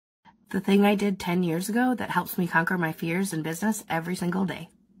The thing I did 10 years ago that helps me conquer my fears in business every single day.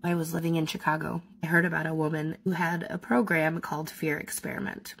 I was living in Chicago. I heard about a woman who had a program called Fear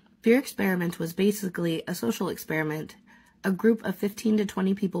Experiment. Fear Experiment was basically a social experiment. A group of 15 to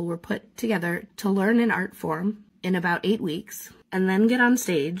 20 people were put together to learn an art form in about 8 weeks and then get on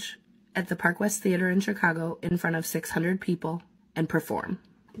stage at the Park West Theater in Chicago in front of 600 people and perform.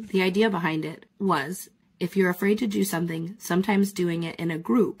 The idea behind it was, if you're afraid to do something, sometimes doing it in a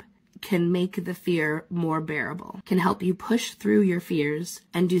group can make the fear more bearable, can help you push through your fears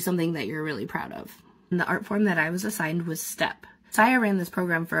and do something that you're really proud of. And the art form that I was assigned was STEP. Saya ran this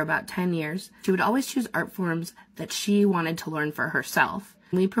program for about 10 years. She would always choose art forms that she wanted to learn for herself.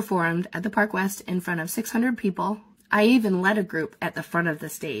 We performed at the Park West in front of 600 people. I even led a group at the front of the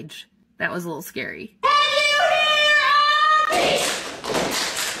stage. That was a little scary.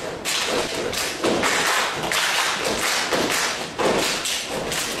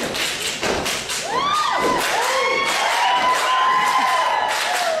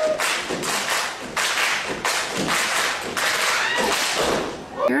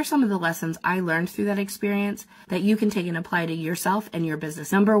 Here are some of the lessons I learned through that experience that you can take and apply to yourself and your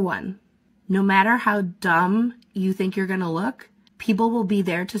business. Number 1, no matter how dumb you think you're going to look, people will be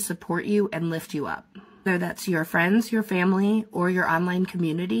there to support you and lift you up. Whether that's your friends, your family, or your online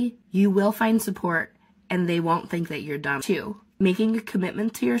community, you will find support and they won't think that you're dumb. 2, making a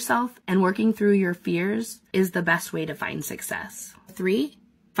commitment to yourself and working through your fears is the best way to find success. 3,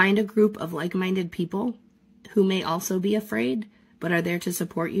 find a group of like-minded people who may also be afraid but are there to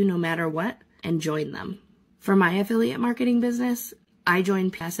support you no matter what, and join them. For my affiliate marketing business, I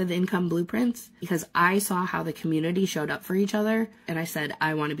joined Passive Income Blueprints because I saw how the community showed up for each other, and I said,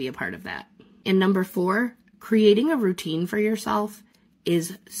 I want to be a part of that. And number 4, creating a routine for yourself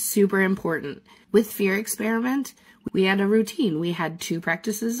is super important. With Fear Experiment, we had a routine. We had 2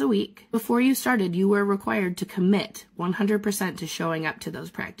 practices a week. Before you started, you were required to commit 100% to showing up to those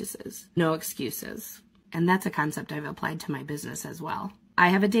practices. No excuses. And that's a concept I've applied to my business as well. I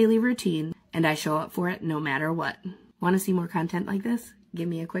have a daily routine, and I show up for it no matter what. Want to see more content like this? Give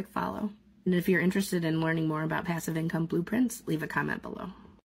me a quick follow. And if you're interested in learning more about Passive Income Blueprints, leave a comment below.